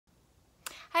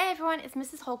Hi everyone, it's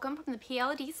Mrs. Holcomb from the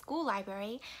PLD School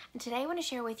Library, and today I want to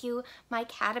share with you my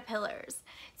caterpillars.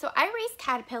 So I raise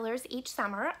caterpillars each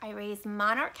summer. I raise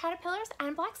monarch caterpillars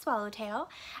and black swallowtail,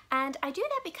 and I do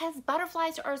that because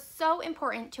butterflies are so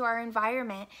important to our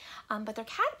environment, but their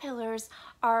caterpillars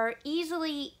are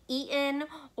easily eaten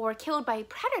or killed by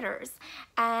predators,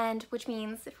 and which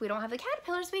means if we don't have the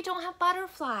caterpillars, we don't have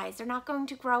butterflies. They're not going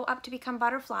to grow up to become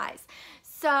butterflies.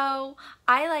 So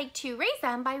I like to raise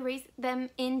them by raising them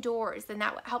indoors, and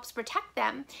that helps protect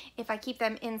them if I keep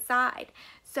them inside.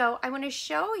 So I want to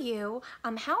show you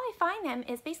how I find them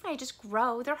is basically I just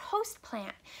grow their host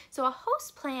plant. So a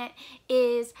host plant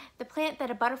is the plant that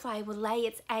a butterfly will lay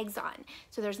its eggs on.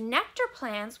 So there's nectar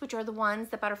plants, which are the ones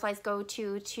that butterflies go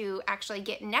to actually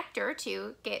get nectar,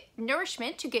 to get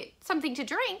nourishment, to get something to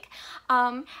drink.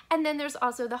 And then there's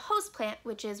also the host plant,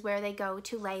 which is where they go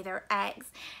to lay their eggs.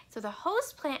 So the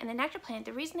host plant and the nectar plant,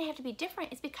 the reason they have to be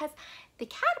different is because the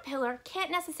caterpillar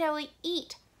can't necessarily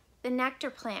eat the nectar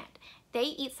plant. They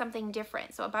eat something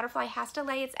different. So a butterfly has to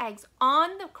lay its eggs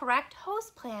on the correct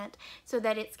host plant so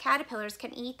that its caterpillars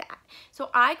can eat that. So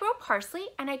I grow parsley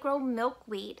and I grow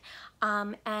milkweed.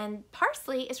 And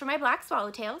parsley is for my black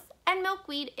swallowtails and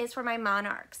milkweed is for my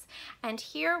monarchs. And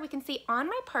here we can see on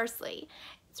my parsley,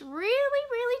 it's really,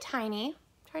 really tiny.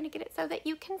 I'm trying to get it so that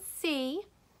you can see.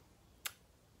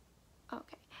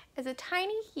 Okay, it's a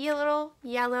tiny little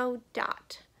yellow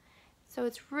dot. So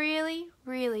it's really,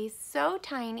 really so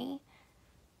tiny.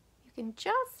 You can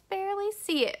just barely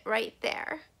see it right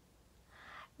there.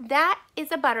 That is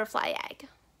a butterfly egg.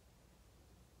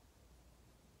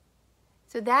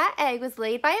 So that egg was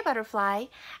laid by a butterfly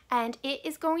and it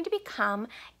is going to become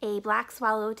a black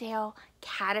swallowtail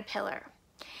caterpillar.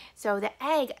 So the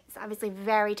egg is obviously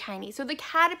very tiny. So the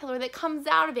caterpillar that comes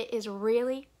out of it is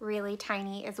really, really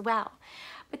tiny as well.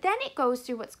 But then it goes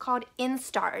through what's called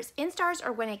instars. Instars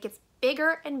are when it gets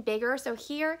bigger and bigger. So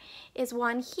here is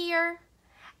one here,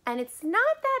 and it's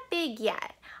not that big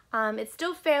yet. It's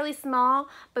still fairly small,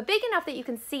 but big enough that you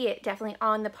can see it definitely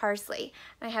on the parsley.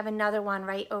 And I have another one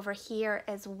right over here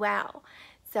as well.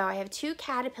 So I have two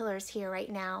caterpillars here right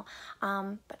now,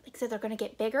 but like I said, they're gonna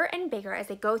get bigger and bigger as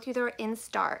they go through their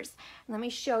instars. And let me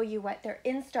show you what their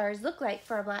instars look like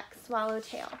for a black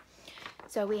swallowtail.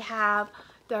 So we have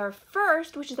their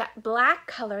first, which is that black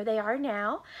color they are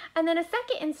now, and then a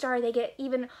second instar, they get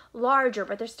even larger,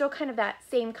 but they're still kind of that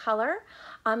same color.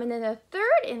 And then the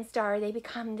third instar, they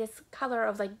become this color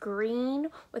of like green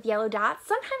with yellow dots.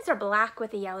 Sometimes they're black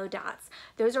with the yellow dots.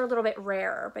 Those are a little bit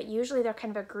rarer, but usually they're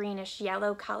kind of a greenish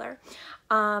yellow color.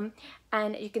 And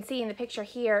you can see in the picture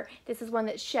here, this is one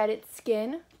that shed its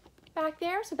skin back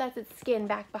there, so that's its skin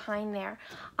back behind there.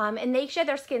 And they shed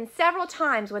their skin several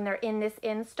times when they're in this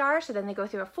instar, so then they go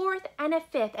through a fourth and a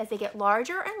fifth as they get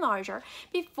larger and larger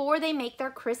before they make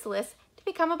their chrysalis to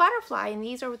become a butterfly, and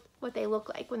these are what they look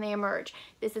like when they emerge.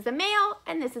 This is a male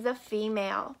and this is a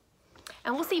female.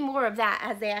 And we'll see more of that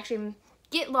as they actually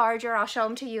get larger. I'll show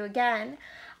them to you again.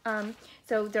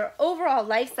 So their overall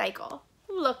life cycle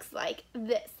looks like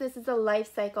this. This is a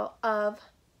life cycle of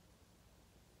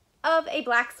a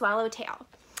black swallowtail.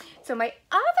 So my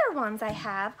other ones I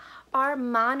have are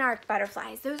monarch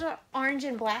butterflies. Those are orange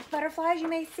and black butterflies you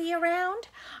may see around.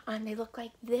 They look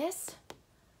like this.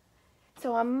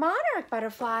 So a monarch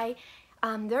butterfly,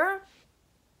 their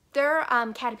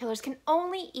caterpillars can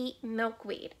only eat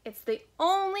milkweed. It's the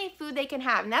only food they can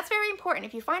have, and that's very important.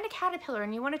 If you find a caterpillar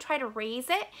and you want to try to raise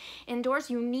it indoors,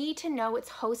 you need to know its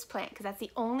host plant because that's the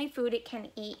only food it can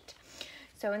eat.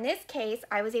 So in this case,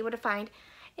 I was able to find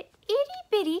an itty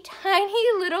bitty tiny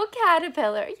little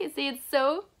caterpillar. You see it's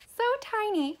so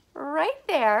tiny right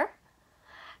there.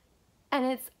 And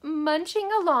it's munching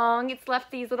along. It's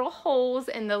left these little holes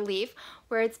in the leaf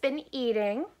where it's been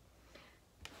eating.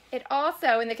 It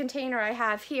also, in the container I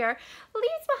have here,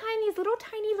 leaves behind these little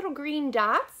tiny little green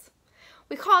dots.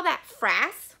 We call that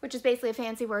frass, which is basically a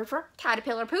fancy word for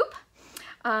caterpillar poop.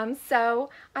 So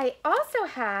I also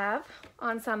have,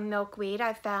 on some milkweed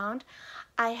I found,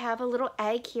 I have a little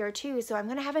egg here too. So I'm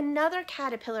gonna have another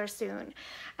caterpillar soon.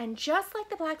 And just like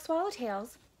the black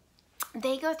swallowtails,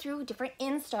 they go through different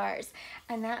instars,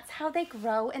 and that's how they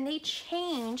grow and they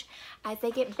change as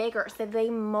they get bigger. So they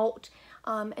molt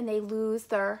and they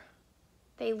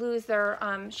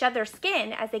shed their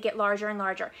skin as they get larger and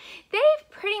larger. They've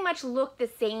pretty much looked the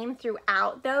same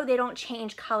throughout though. They don't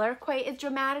change color quite as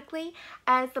dramatically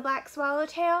as the black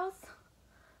swallowtails.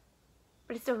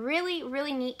 But it's a really,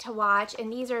 really neat to watch,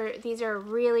 and these are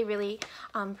really, really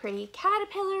pretty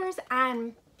caterpillars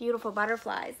and beautiful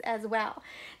butterflies as well.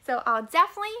 So I'll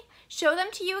definitely show them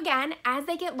to you again as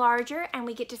they get larger and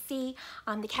we get to see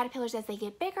the caterpillars as they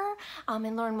get bigger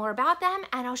and learn more about them.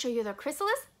 And I'll show you the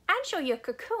chrysalis and show you a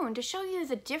cocoon to show you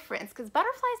the difference, because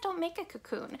butterflies don't make a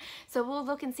cocoon. So we'll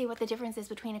look and see what the difference is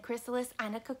between a chrysalis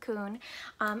and a cocoon.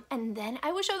 And then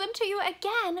I will show them to you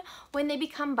again when they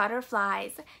become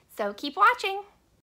butterflies. So keep watching.